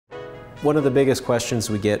One of the biggest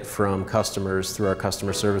questions we get from customers through our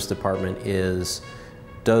customer service department is,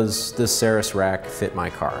 does this Saris rack fit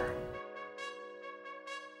my car?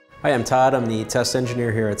 Hi, I'm Todd. I'm the test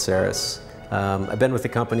engineer here at Saris. I've been with the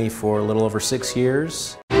company for a little over 6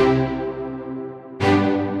 years. A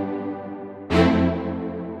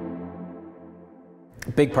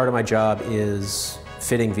big part of my job is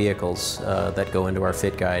fitting vehicles that go into our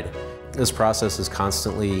fit guide. This process has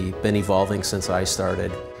constantly been evolving since I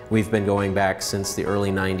started. We've been going back since the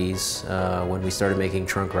early 90s when we started making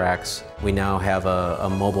trunk racks. We now have a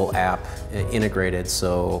mobile app integrated,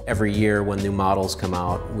 so every year when new models come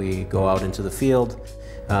out, we go out into the field.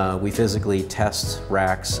 We physically test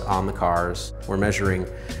racks on the cars. We're measuring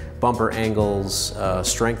bumper angles,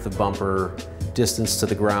 strength of bumper, distance to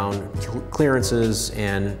the ground, clearances,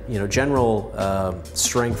 and general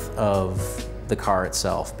strength of the car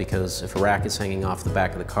itself, because if a rack is hanging off the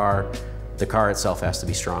back of the car itself has to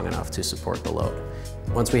be strong enough to support the load.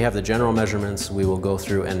 Once we have the general measurements, we will go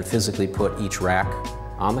through and physically put each rack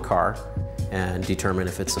on the car and determine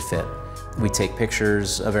if it's a fit. We take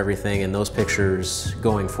pictures of everything, and those pictures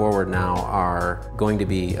going forward now are going to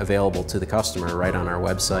be available to the customer right on our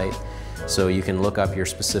website. So you can look up your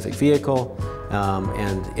specific vehicle,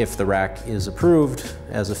 and if the rack is approved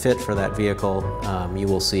as a fit for that vehicle, you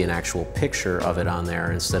will see an actual picture of it on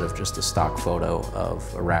there instead of just a stock photo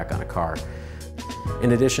of a rack on a car.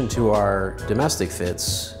 In addition to our domestic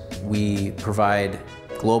fits, we provide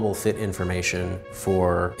global fit information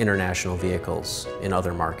for international vehicles in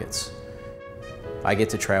other markets. I get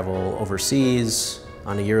to travel overseas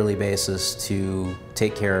on a yearly basis to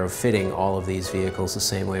take care of fitting all of these vehicles the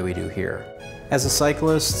same way we do here. As a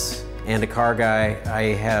cyclist and a car guy,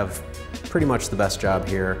 I have pretty much the best job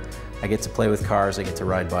here. I get to play with cars, I get to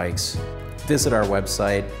ride bikes. Visit our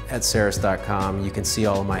website at saris.com. You can see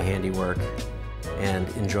all of my handiwork and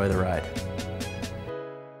enjoy the ride.